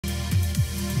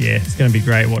Yeah, it's going to be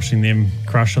great watching them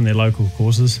crush on their local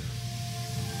courses.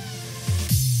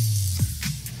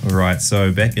 All right,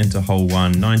 so back into hole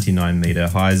 1, 99 metre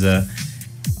hyzer.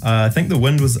 I think the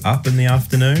wind was up in the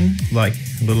afternoon, like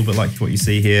a little bit like what you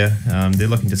see here. They're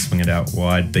looking to swing it out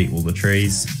wide, beat all the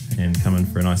trees, and come in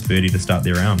for a nice birdie to start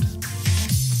their round.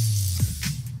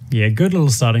 Yeah, good little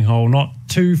starting hole. Not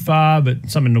too far, but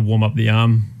something to warm up the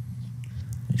arm.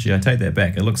 Actually, I take that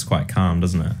back. It looks quite calm,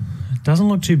 doesn't it? It doesn't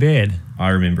look too bad. I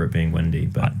remember it being windy,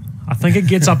 but... I think it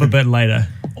gets up a bit later.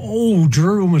 Oh,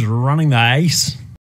 Drew almost running the ace.